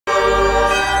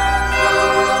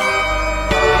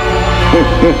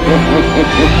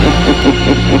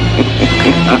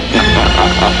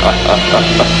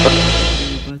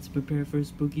Let's prepare for a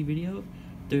spooky video.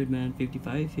 Third Man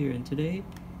 55 here, and today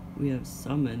we have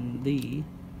summoned the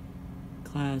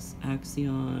Claas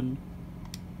Axion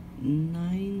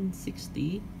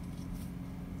 960.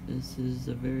 This is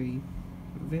a very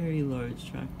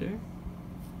large tractor.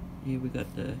 Here we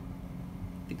got the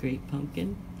Great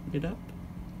Pumpkin lit up.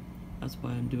 That's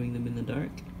why I'm doing them in the dark,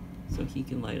 so he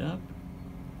can light up.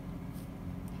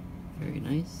 Very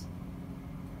nice.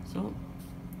 So,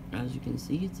 as you can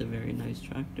see, it's a very nice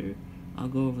tractor. I'll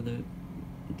go over the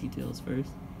details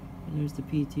first. And there's the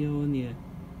PTO and the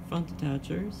front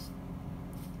attachers.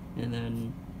 And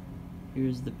then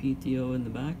here's the PTO in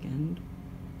the back and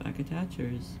back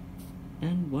attachers.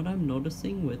 And what I'm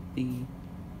noticing with the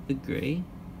gray,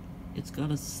 it's got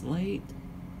a slight,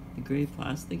 the gray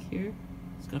plastic here,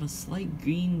 it's got a slight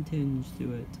green tinge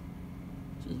to it,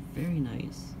 which is very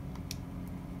nice.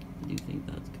 I do think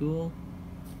that's cool.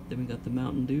 Then we got the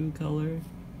Mountain Dew color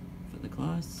for the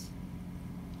Claas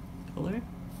color.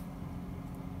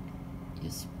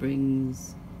 His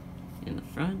springs in the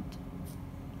front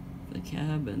for the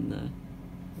cab and the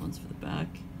ones for the back.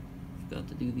 Forgot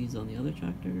to do these on the other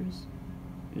tractors.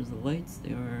 Here's the lights,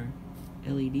 they are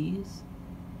LEDs.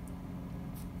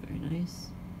 Very nice.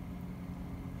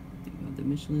 We have the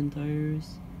Michelin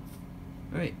tires.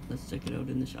 Alright, let's check it out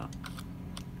in the shop.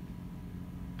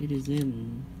 It is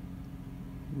in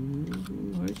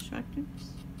large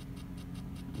tractors?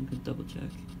 I'm gonna double check.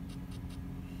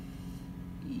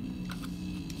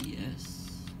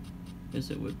 Yes,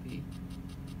 it would be.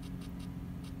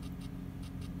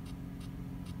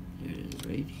 There it is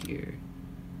right here.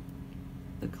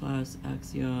 The Claas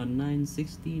Axion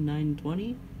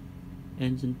 960-920.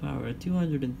 Engine power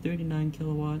 239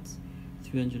 kilowatts,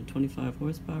 325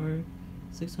 horsepower,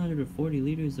 640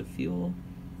 liters of fuel,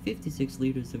 56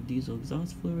 liters of diesel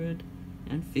exhaust fluid,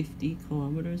 and 50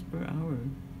 kilometers per hour.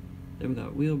 Then we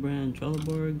got wheel brand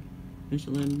Trelleborg,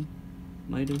 Michelin,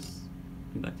 Midas,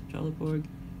 and back to Trelleborg.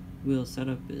 Wheel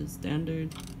setup is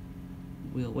standard.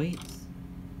 Wheel weights,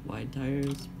 wide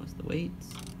tires plus the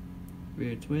weights.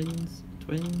 Rear twins,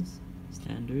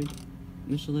 standard.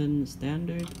 Michelin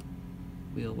standard.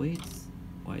 Wheel weights,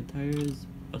 wide tires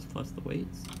plus the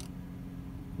weights.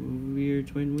 Rear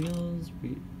twin wheels,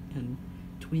 and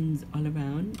twins all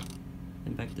around.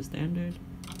 And back to standard.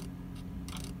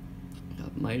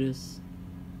 Got Midas,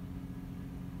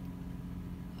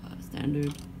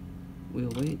 standard.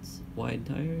 Wheel weights, wide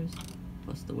tires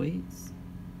plus the weights.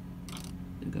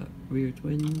 We've got rear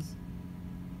twins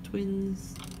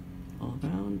all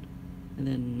around. And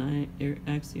then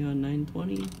Axion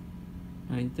 920,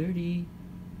 930,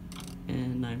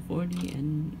 and 940,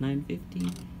 and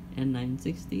 950, and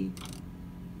 960.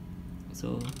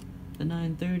 So the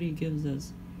 930 gives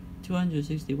us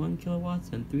 261 kilowatts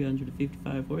and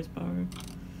 355 horsepower.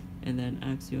 And then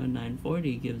Axion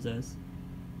 940 gives us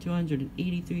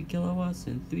 283 kilowatts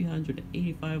and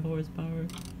 385 horsepower.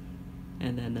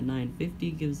 And then the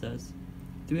 950 gives us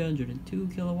 302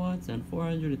 kilowatts and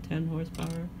 410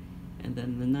 horsepower. And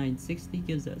then the 960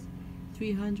 gives us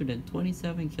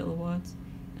 327 kilowatts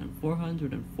and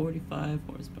 445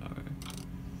 horsepower.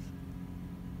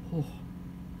 Oh,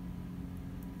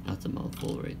 that's a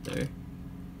mouthful right there.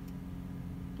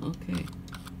 Okay.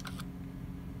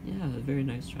 Yeah, a very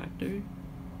nice tractor.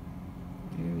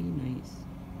 Very nice.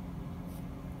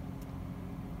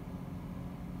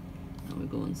 Now we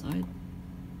go inside.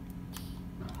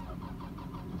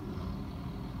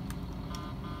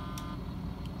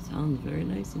 Sounds very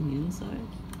nice in the inside.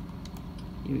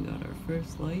 Here we got our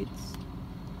first lights,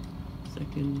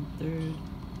 second, third,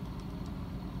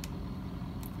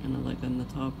 and I like on the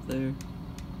top there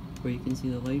where you can see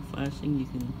the light flashing, you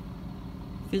can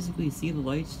physically see the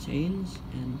lights change,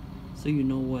 and so you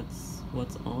know what's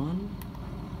on.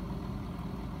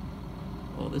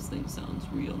 Oh, this thing sounds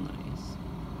real nice.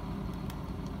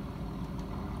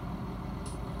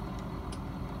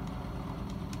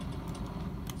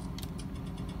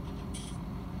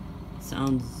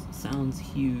 Sounds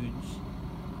huge.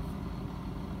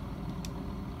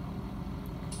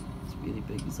 It's a really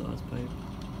big exhaust pipe.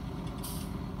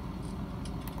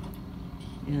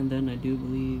 And then I do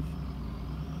believe,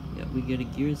 yeah, we get a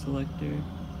gear selector.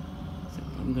 So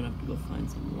I'm gonna have to go find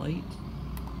some light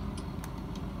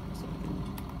so I can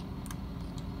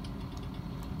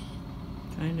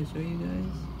kind of show you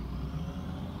guys.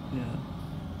 Yeah.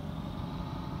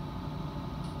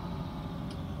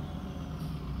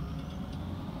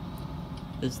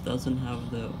 This doesn't have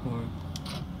the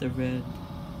red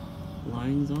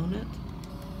lines on it.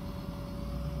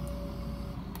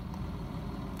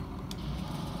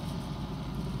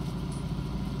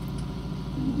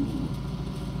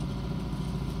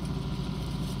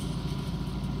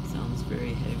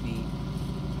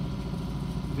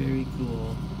 Very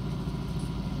cool.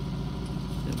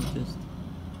 Let me just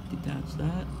detach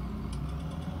that.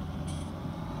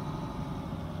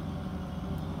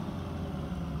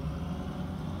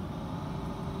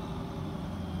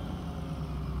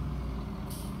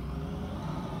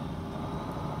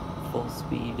 Full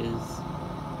speed is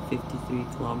 53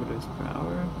 kilometers per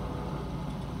hour.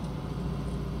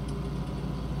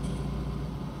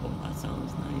 Oh, that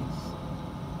sounds nice.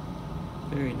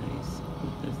 Very nice.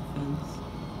 Oh, there's the fence.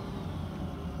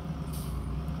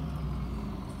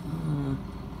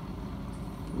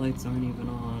 Lights aren't even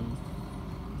on.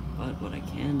 But what I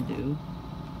can do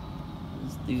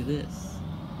is do this.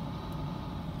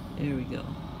 There we go.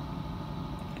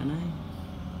 Can I?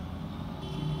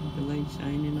 The light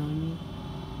shining on me?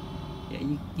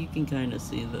 Yeah, you can kind of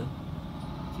see the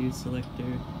gear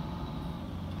selector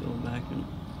going back and,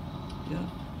 yeah.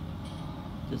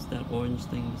 Just that orange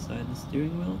thing beside the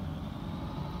steering wheel.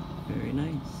 Very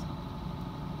nice.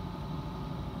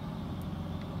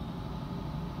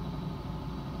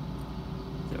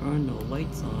 There are no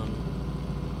lights on,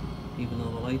 even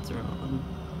though the lights are on.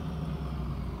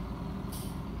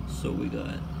 So we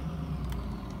got,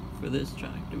 for this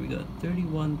tractor, we got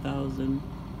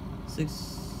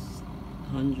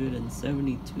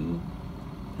 31,672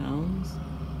 pounds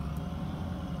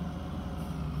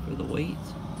for the weight.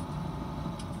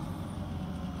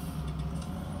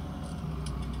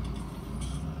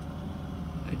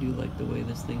 I do like the way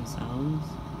this thing sounds.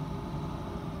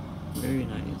 Very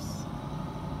nice.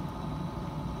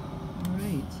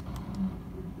 Alright.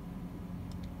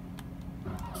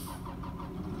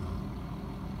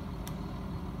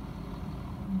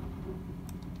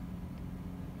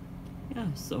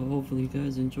 Yeah, so hopefully you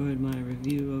guys enjoyed my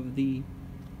review of the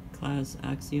Claas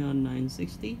Axion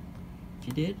 960. If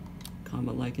you did,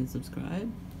 comment, like, and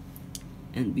subscribe.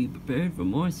 And be prepared for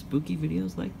more spooky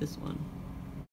videos like this one.